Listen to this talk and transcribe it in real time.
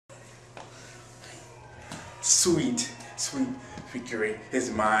sweet victory is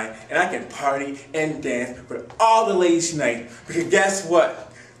mine, and I can party and dance with all the ladies tonight. Because guess what?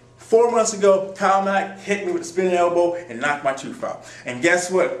 4 months ago, Kyle Mack hit me with a spinning elbow and knocked my tooth out. And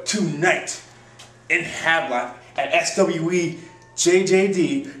guess what? Tonight, in Havelock at SWE,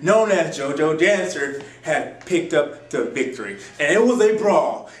 JJD, known as JoJo Dancer, had picked up the victory. And it was a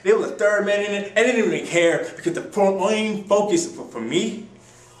brawl. There was a third man in it, and I didn't even care because the main focus for me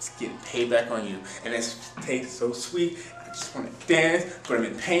is getting payback on you. And it tastes so sweet. I just want to dance, but I'm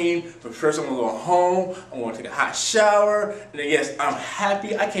in pain. But first I'm going to go home, I'm going to take a hot shower, and then yes, I'm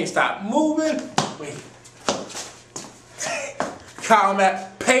happy. I can't stop moving. Wait. Kyle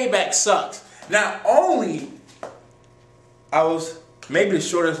Mack, payback sucks. Not only I was maybe the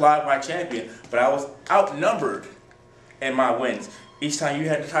shortest live fight champion, but I was outnumbered in my wins. Each time you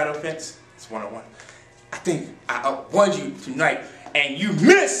had the title defense, it's 1-on-1. I think I outwon you tonight, and you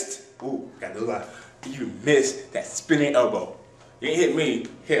missed. Ooh, got a lot. You missed that spinning elbow. You didn't hit me,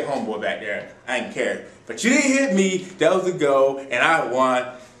 hit homeboy back there. I didn't care. But you didn't hit me, that was the goal, and I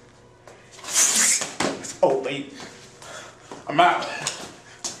won. Oh, wait. I'm out.